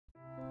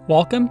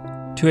Welcome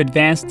to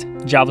Advanced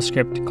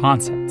JavaScript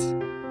Concepts,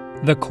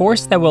 the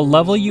course that will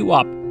level you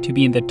up to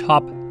be in the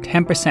top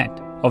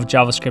 10% of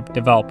JavaScript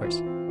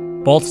developers.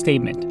 Bold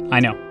statement, I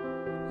know.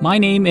 My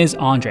name is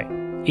Andre,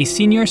 a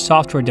senior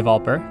software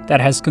developer that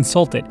has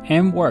consulted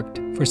and worked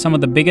for some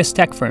of the biggest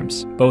tech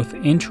firms, both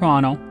in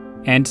Toronto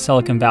and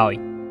Silicon Valley.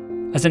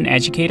 As an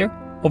educator,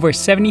 over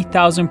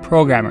 70,000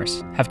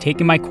 programmers have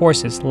taken my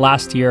courses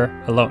last year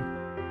alone.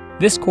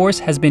 This course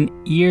has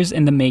been years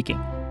in the making.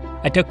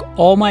 I took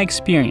all my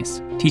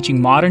experience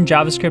teaching modern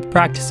JavaScript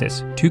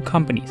practices to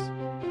companies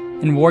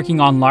and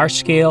working on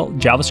large-scale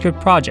JavaScript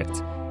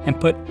projects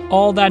and put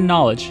all that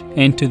knowledge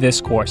into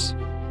this course.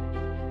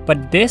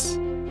 But this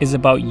is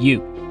about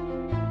you.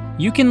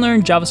 You can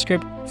learn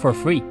JavaScript for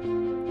free.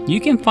 You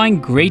can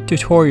find great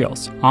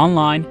tutorials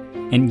online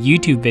and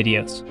YouTube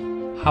videos.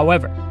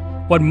 However,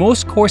 what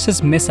most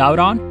courses miss out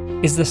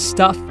on is the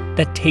stuff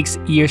that takes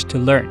years to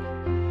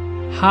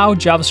learn. How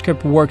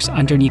JavaScript works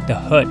underneath the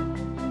hood,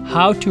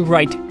 how to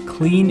write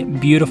clean,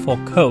 beautiful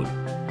code,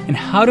 and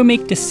how to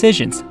make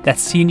decisions that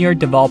senior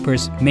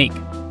developers make.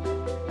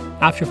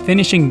 After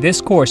finishing this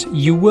course,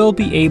 you will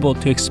be able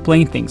to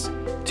explain things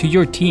to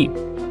your team,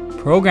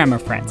 programmer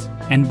friends,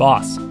 and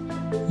boss.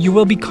 You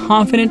will be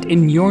confident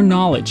in your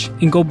knowledge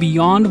and go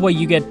beyond what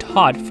you get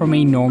taught from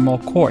a normal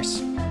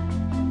course.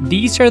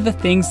 These are the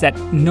things that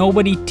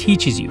nobody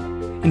teaches you,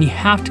 and you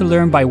have to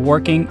learn by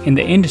working in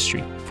the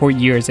industry for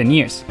years and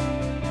years.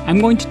 I'm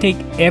going to take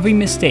every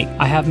mistake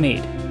I have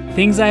made,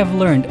 things I have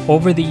learned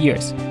over the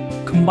years,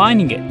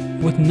 combining it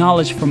with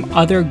knowledge from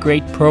other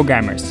great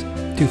programmers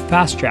to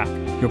fast-track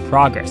your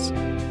progress.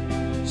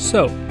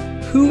 So,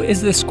 who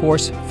is this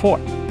course for?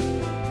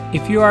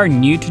 If you are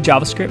new to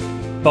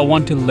JavaScript but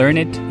want to learn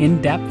it in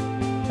depth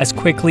as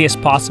quickly as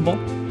possible,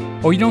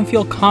 or you don't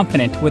feel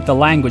confident with the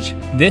language,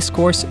 this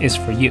course is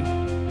for you.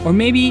 Or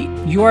maybe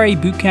you are a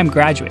Bootcamp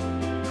graduate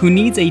who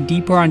needs a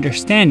deeper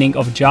understanding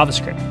of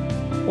JavaScript,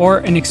 or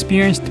an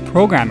experienced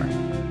programmer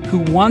who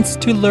wants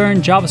to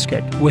learn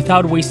JavaScript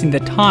without wasting the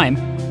time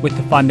with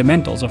the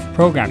fundamentals of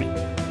programming.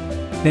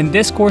 Then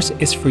this course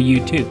is for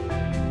you too.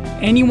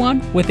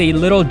 Anyone with a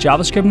little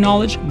JavaScript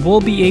knowledge will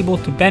be able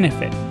to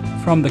benefit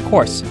from the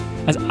course,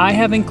 as I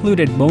have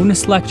included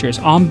bonus lectures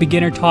on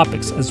beginner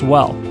topics as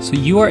well, so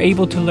you are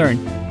able to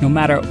learn no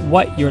matter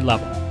what your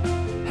level.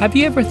 Have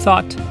you ever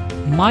thought,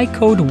 my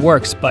code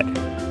works, but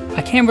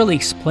I can't really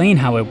explain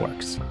how it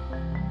works?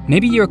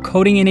 Maybe you're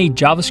coding in a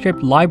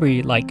JavaScript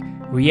library like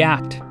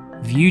React,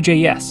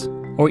 Vue.js,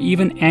 or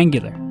even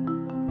Angular.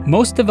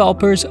 Most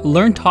developers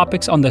learn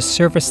topics on the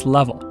surface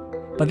level,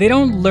 but they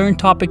don't learn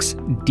topics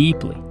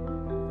deeply.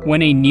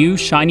 When a new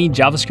shiny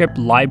JavaScript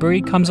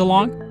library comes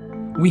along,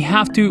 we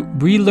have to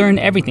relearn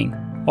everything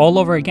all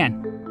over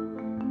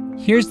again.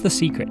 Here's the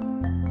secret.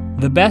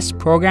 The best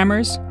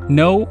programmers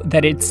know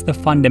that it's the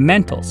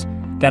fundamentals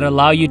that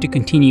allow you to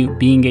continue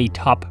being a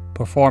top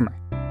performer,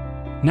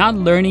 not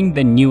learning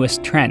the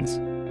newest trends.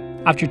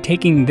 After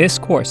taking this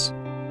course,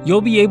 you'll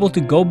be able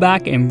to go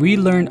back and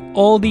relearn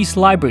all these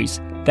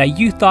libraries that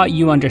you thought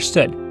you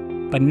understood,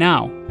 but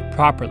now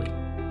properly.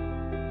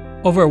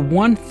 Over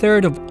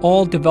 1/3 of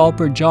all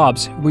developer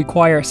jobs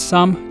require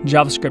some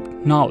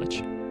JavaScript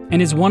knowledge,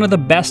 and is one of the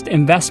best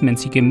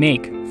investments you can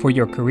make for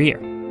your career.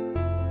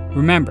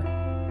 Remember,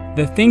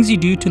 the things you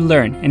do to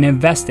learn and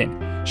invest in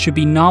should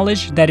be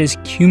knowledge that is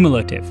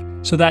cumulative,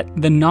 so that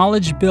the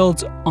knowledge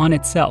builds on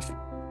itself.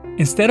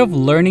 Instead of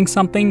learning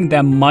something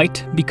that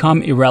might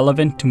become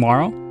irrelevant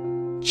tomorrow,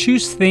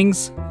 choose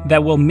things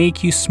that will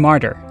make you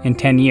smarter in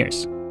 10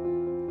 years.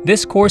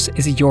 This course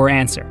is your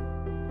answer.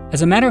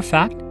 As a matter of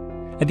fact,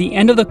 at the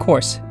end of the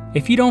course,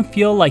 if you don't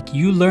feel like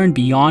you learn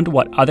beyond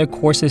what other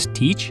courses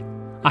teach,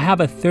 I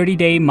have a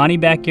 30-day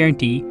money-back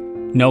guarantee,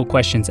 no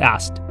questions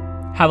asked.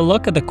 Have a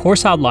look at the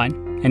course outline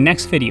and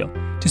next video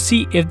to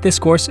see if this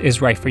course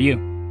is right for you.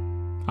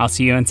 I'll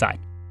see you inside.